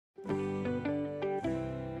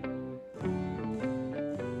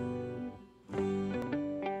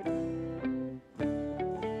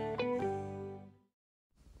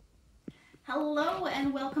Hello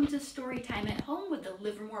and welcome to Storytime at Home with the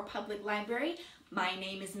Livermore Public Library. My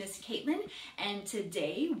name is Miss Caitlin and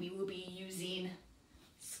today we will be using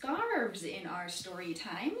scarves in our story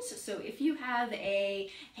times. So if you have a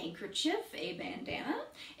handkerchief, a bandana,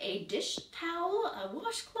 a dish towel, a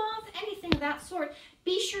washcloth, anything of that sort,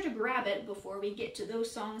 be sure to grab it before we get to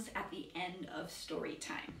those songs at the end of story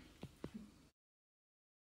time.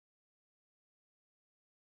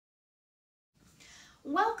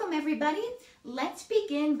 Welcome everybody. Let's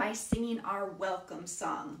begin by singing our welcome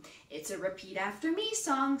song. It's a repeat after me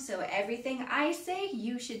song, so everything I say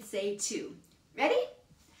you should say too. Ready?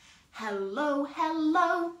 Hello,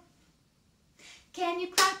 hello. Can you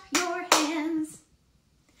clap your hands?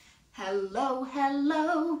 Hello,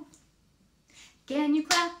 hello. Can you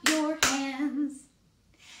clap your hands?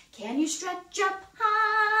 Can you stretch up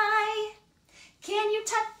high? Can you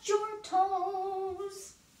touch your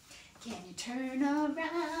toes? Can you turn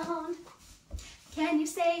around? Can you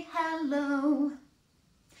say hello?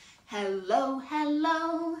 Hello,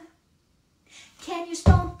 hello. Can you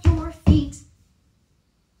stomp your feet?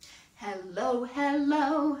 Hello,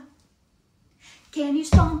 hello. Can you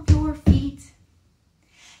stomp your feet?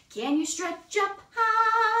 Can you stretch up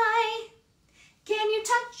high? Can you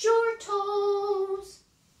touch your toes?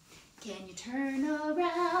 Can you turn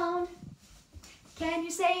around? Can you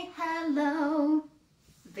say hello?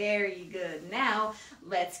 Very good. Now,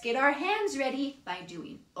 let's get our hands ready by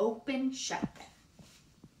doing open, shut.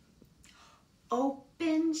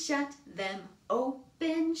 Open, shut them,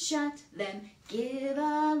 open, shut them. Give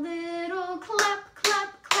a little clap,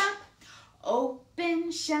 clap, clap. Open,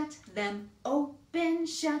 shut them, open,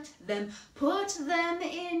 shut them. Put them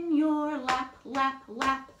in your lap, lap,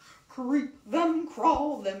 lap. Creep them,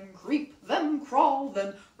 crawl them, creep them, crawl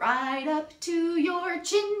them. Right up to your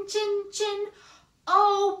chin, chin, chin.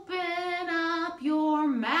 Open up your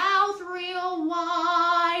mouth real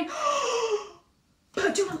wide,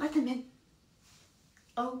 but do not let them in.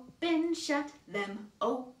 Open, shut them,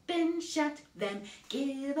 open, shut them.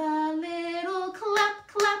 Give a little clap,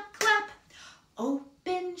 clap, clap.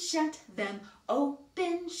 Open, shut them,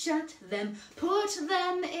 open, shut them. Put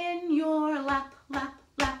them in your lap, lap,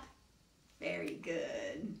 lap. Very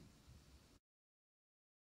good.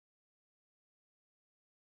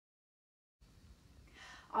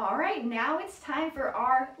 All right, now it's time for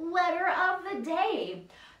our letter of the day.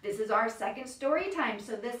 This is our second story time,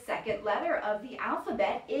 so the second letter of the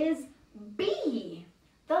alphabet is B.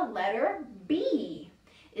 The letter B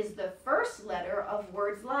is the first letter of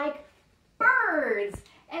words like birds.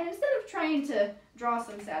 And instead of trying to draw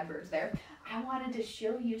some sad birds there, I wanted to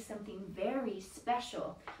show you something very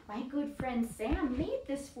special. My good friend Sam made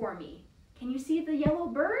this for me. Can you see the yellow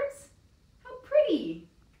birds? How pretty.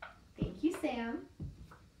 Thank you, Sam.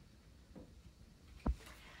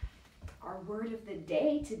 Our word of the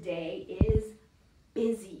day today is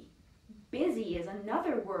busy. Busy is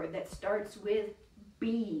another word that starts with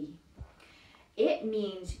B. It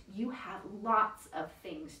means you have lots of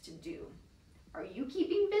things to do. Are you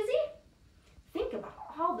keeping busy? Think about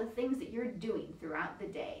all the things that you're doing throughout the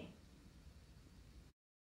day.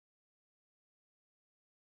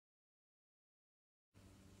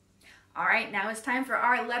 All right, now it's time for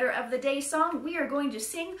our letter of the day song. We are going to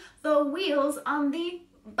sing The Wheels on the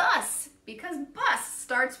Bus, because bus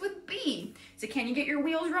starts with B. So can you get your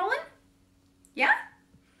wheels rolling? Yeah?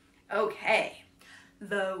 Okay.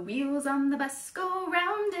 The wheels on the bus go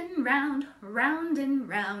round and round, round and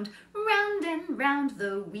round, round and round.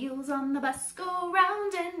 The wheels on the bus go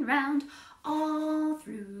round and round, all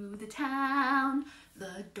through the town.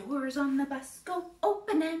 The doors on the bus go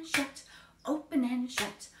open and shut, open and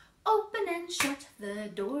shut, open and shut.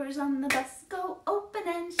 The doors on the bus go open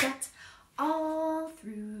and shut, all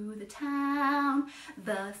through the town.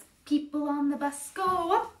 The people on the bus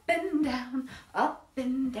go up and down, up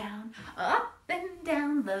and down, up and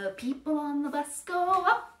down. The people on the bus go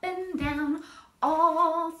up and down,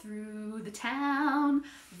 all through the town.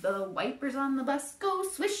 The wipers on the bus go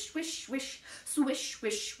swish, swish, swish, swish,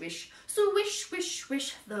 swish, swish, swish, swish,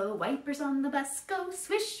 swish. The wipers on the bus go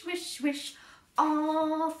swish, swish, swish,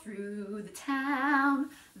 all through the town.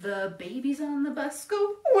 The babies on the bus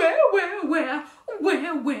go where, where, where,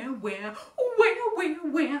 where, where, where, where, where,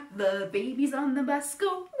 where. The babies on the bus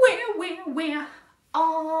go where, where, where,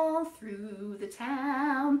 all through the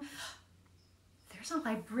town. There's a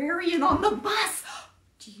librarian on the bus.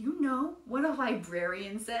 Do you know what a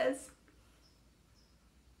librarian says?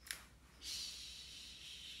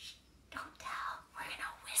 Shh, don't tell. We're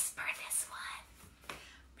gonna whisper this one.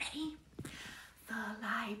 Ready? The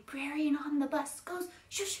librarian on the bus goes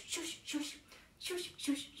shush, shush, shush, shush,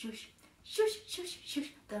 shush, shush, shush, shush, shush.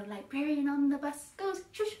 The librarian on the bus goes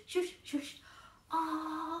shush, shush, shush,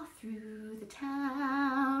 all through the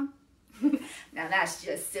town. Now that's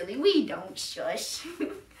just silly. We don't shush.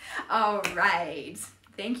 All right.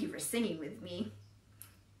 Thank you for singing with me.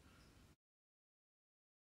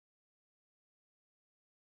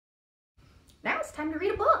 Now it's time to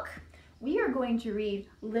read a book. We are going to read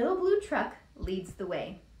Little Blue Truck Leads the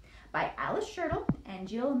Way by Alice Shertle and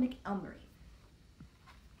Jill McElmurry.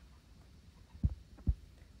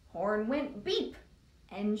 Horn went beep,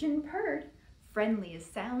 engine purred,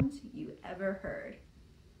 friendliest sounds you ever heard.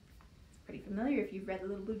 It's pretty familiar if you've read The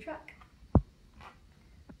Little Blue Truck.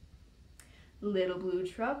 Little Blue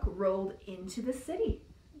Truck rolled into the city.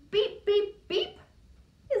 Beep, beep, beep.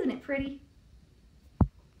 Isn't it pretty?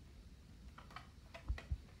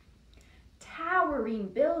 Towering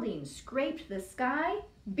buildings scraped the sky.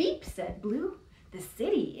 Beep, said Blue. The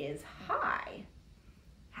city is high.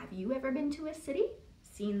 Have you ever been to a city?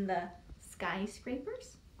 Seen the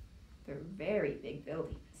skyscrapers? They're very big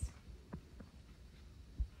buildings.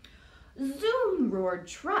 Zoom roared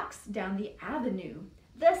trucks down the avenue.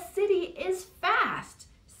 The city is fast,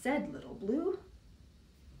 said Little Blue.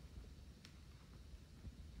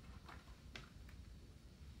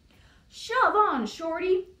 Shove on,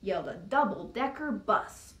 Shorty, yelled a double-decker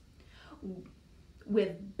bus.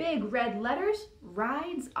 With big red letters,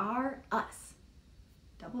 rides are us.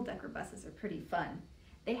 Double-decker buses are pretty fun.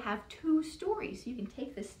 They have 2 stories, so you can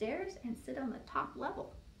take the stairs and sit on the top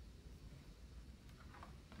level.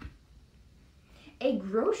 A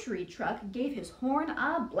grocery truck gave his horn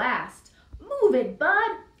a blast. Move it,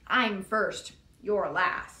 bud. I'm first. You're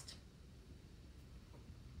last.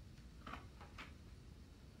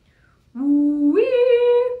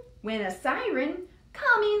 Woo-wee! Went a siren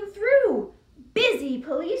coming through. Busy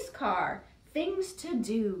police car. Things to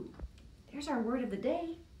do. There's our word of the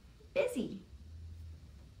day. Busy.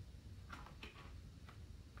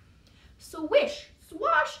 Swish,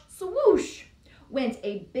 swash, swoosh, went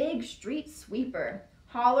a big street sweeper,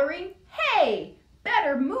 hollering, hey,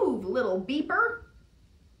 better move, little beeper.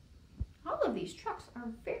 All of these trucks are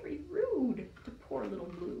very rude to poor Little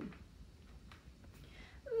Blue.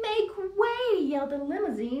 Make way, yelled a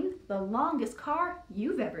limousine, the longest car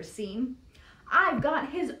you've ever seen. I've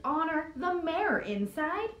got His Honor the Mayor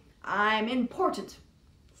inside. I'm important.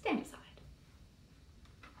 Stand aside.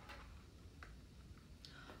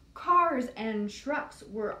 Cars and trucks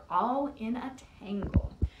were all in a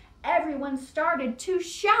tangle. Everyone started to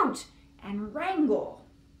shout and wrangle.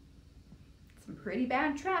 Some pretty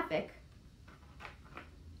bad traffic.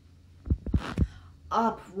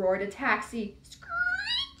 Up roared a taxi.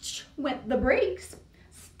 Screech went the brakes.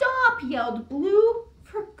 Stop, yelled Blue,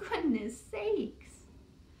 for goodness sakes.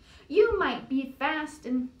 You might be fast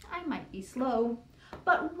and I might be slow,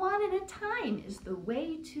 but one at a time is the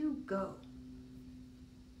way to go.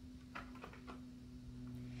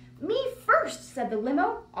 Me first, said the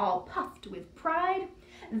limo, all puffed with pride.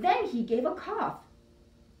 Then he gave a cough,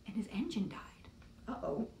 and his engine died.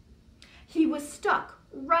 Uh-oh. He was stuck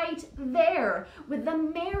right there with the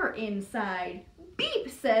mayor inside. Beep,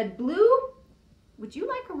 said Blue. Would you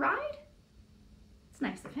like a ride? It's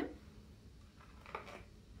nice of him.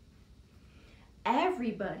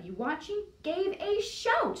 Everybody watching gave a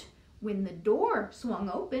shout when the door swung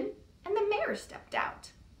open and the mayor stepped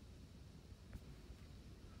out.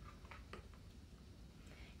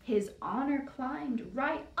 His Honor climbed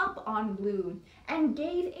right up on Blue and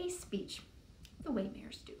gave a speech, the way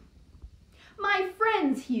mayors do. My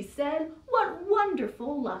friends, he said, what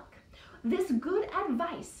wonderful luck. This good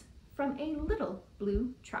advice from a little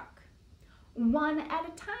blue truck. One at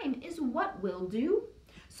a time is what we'll do.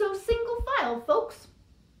 So single file, folks,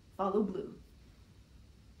 follow Blue.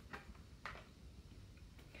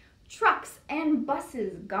 Trucks and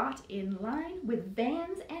buses got in line with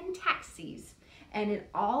vans and taxis, and it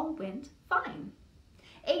all went fine.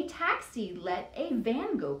 A taxi let a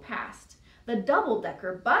van go past. The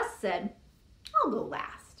double-decker bus said, I'll go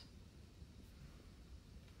last.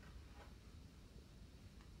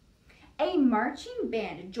 A marching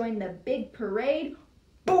band joined the big parade.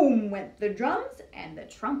 Boom went the drums and the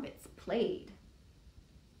trumpets played.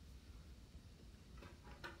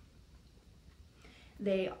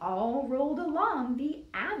 They all rolled along the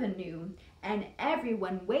avenue and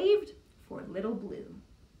everyone waved for Little Blue.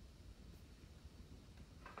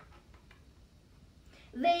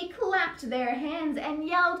 They clapped their hands and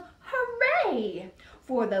yelled, hooray,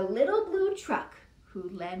 for the little blue truck who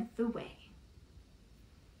led the way.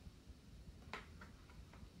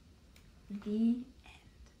 The end.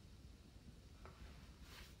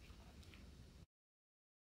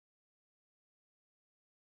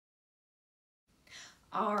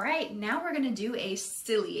 All right, now we're gonna do a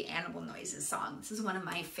silly animal noises song. This is one of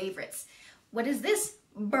my favorites. What is this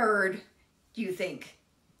bird, do you think?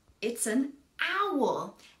 It's an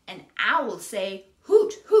owl. And owls say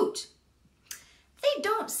hoot, hoot. They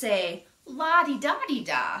don't say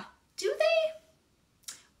la-di-da-di-da, do they?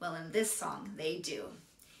 Well, in this song, they do.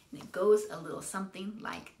 And it goes a little something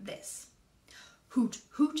like this. Hoot,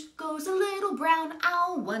 hoot, goes a little brown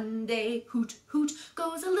owl one day. Hoot, hoot,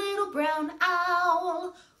 goes a little brown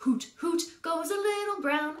owl. Hoot, hoot, goes a little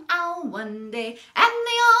brown owl one day. And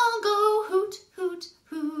they all go hoot, hoot,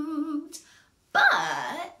 hoot.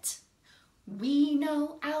 But we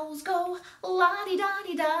know owls go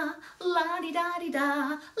la-di-da-di-da,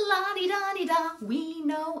 la-di-da-di-da, la-di-da-di-da. We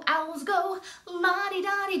know owls go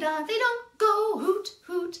la-di-da-di-da. They don't go hoot,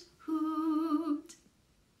 hoot, hoot.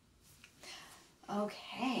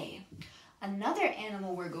 Okay, another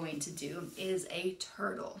animal we're going to do is a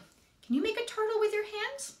turtle. Can you make a turtle with your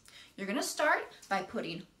hands? You're gonna start by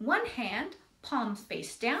putting one hand palms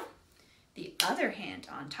face down, the other hand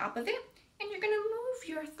on top of it, and you're gonna move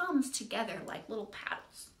your thumbs together like little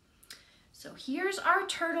paddles. So here's our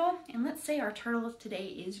turtle, and let's say our turtle today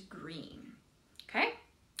is green, okay?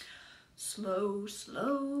 Slow,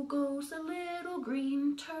 slow goes a little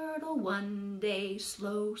green turtle one day.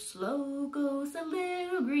 Slow, slow goes a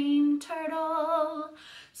little green turtle.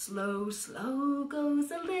 Slow, slow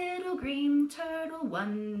goes a little green turtle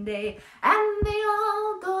one day. And they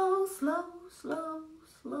all go slow, slow,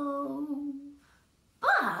 slow.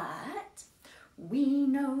 But we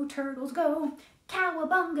know turtles go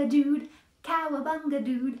cowabunga dude, cowabunga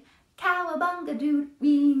dude, cowabunga dude.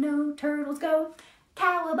 We know turtles go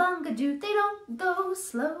cowabunga dude. They don't go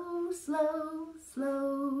slow, slow,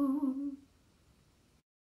 slow.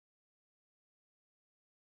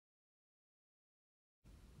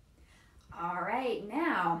 All right,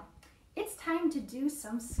 now it's time to do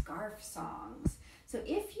some scarf songs. So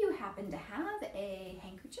if you happen to have a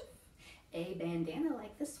handkerchief, a bandana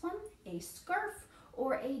like this one, a scarf,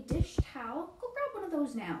 or a dish towel, go grab one of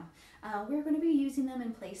those now. We're going to be using them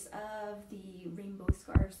in place of the rainbow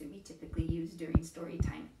scarves that we typically use during story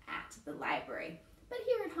time at the library. But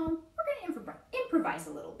here at home, we're going to improvise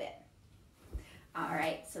a little bit. All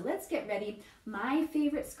right, so let's get ready. My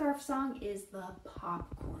favorite scarf song is the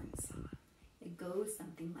popcorn song. It goes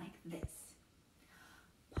something like this.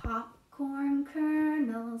 Popcorn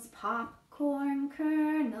kernels, popcorn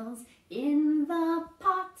kernels, in the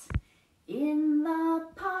pot, in the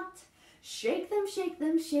pot. Shake them, shake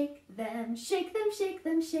them, shake them, shake them, shake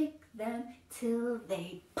them, shake them, till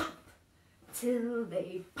they pop, till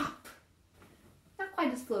they pop. Not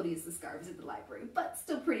quite as floaty as the scarves at the library, but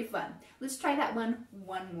still pretty fun. Let's try that one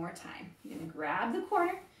more time. You're gonna grab the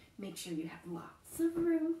corner, make sure you have lots of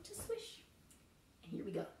room to swish. And here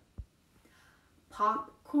we go.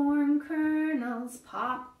 Popcorn kernels,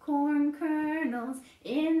 popcorn kernels,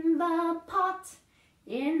 in the pot,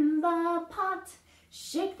 in the pot.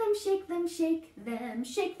 Shake them, shake them, shake them,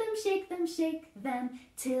 shake them, shake them, shake them,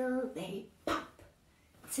 till they pop,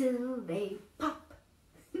 till they pop.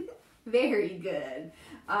 Very good.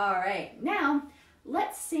 All right, now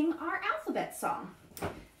let's sing our alphabet song.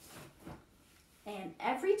 And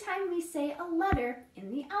every time we say a letter in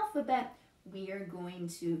the alphabet, we are going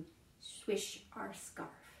to swish our scarf.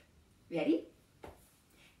 Ready?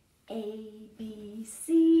 A, B,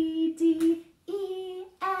 C, D, E,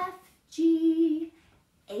 F, G,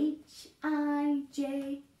 H, I,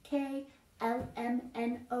 J, K, L, M,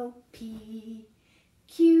 N, O, P,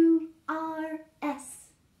 Q, R,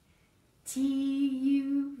 S, T,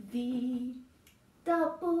 U, V,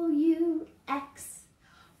 W, X,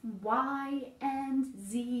 Y, and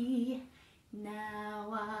Z. Now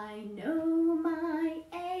I know my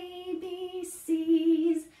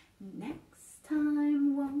ABCs. Next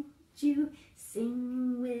time, won't you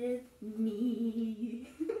sing with me?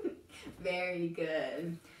 Very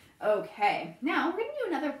good. Okay, now we're going to do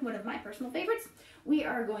another one of my personal favorites. We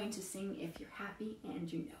are going to sing If You're Happy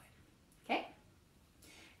and You Know It. Okay?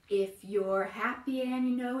 If you're happy and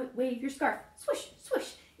you know it, wave your scarf. Swish,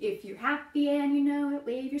 swish. If you're happy and you know it,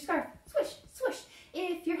 wave your scarf. Swish, swish.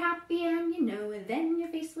 If you're happy and you know it, then your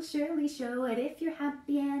face will surely show it. If you're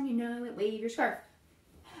happy and you know it, wave your scarf.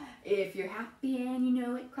 If you're happy and you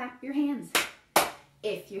know it, clap your hands.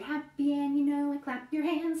 If you're happy and you know it, clap your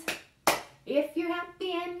hands. If you're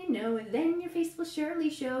happy and you know it, then your face will surely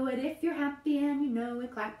show it. If you're happy and you know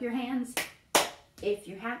it, clap your hands. If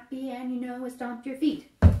you're happy and you know it, stomp your feet.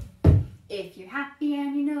 If you're happy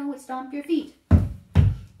and you know it, stomp your feet.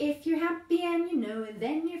 If you're happy and you know it,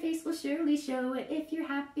 then your face will surely show it. If you're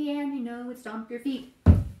happy and you know it, stomp your feet.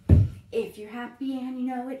 If you're happy and you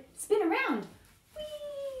know it, spin around. Whee!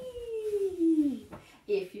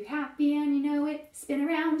 If you're happy and you know it, spin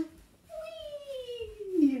around.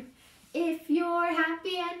 Whee! If you're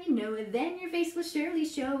happy and you know it, then your face will surely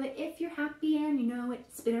show it. If you're happy and you know it,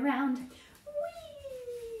 spin around.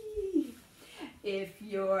 Whee! If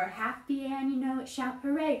you're happy and you know it, shout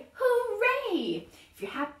hooray, hooray! If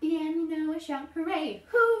you're happy and you know it, shout hooray,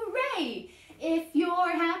 hooray! If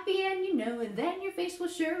you're happy and you know it, then your face will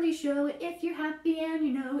surely show it. If you're happy and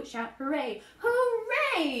you know it, shout hooray,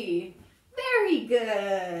 hooray! Very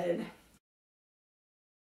good.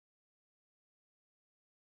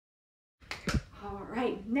 All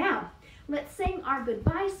right, now let's sing our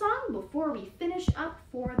goodbye song before we finish up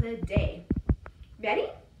for the day. Ready?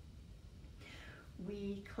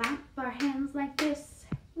 We clap our hands like this.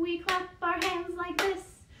 We clap our hands like this.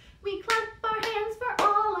 We clap our hands for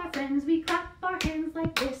all our friends. We clap our hands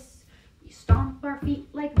like this. We stomp our feet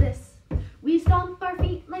like this. We stomp our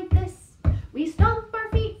feet like this. We stomp our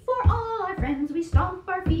feet for all our friends. We stomp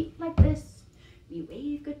our feet like this. We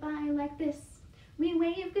wave goodbye like this. We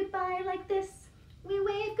wave goodbye like this. We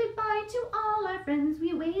wave goodbye to all our friends.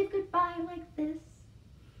 We wave goodbye like this.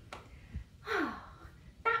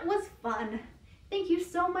 That was fun. Thank you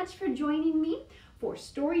so much for joining me for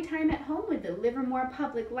Storytime at Home with the Livermore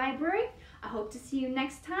Public Library. I hope to see you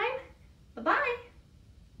next time. Bye-bye.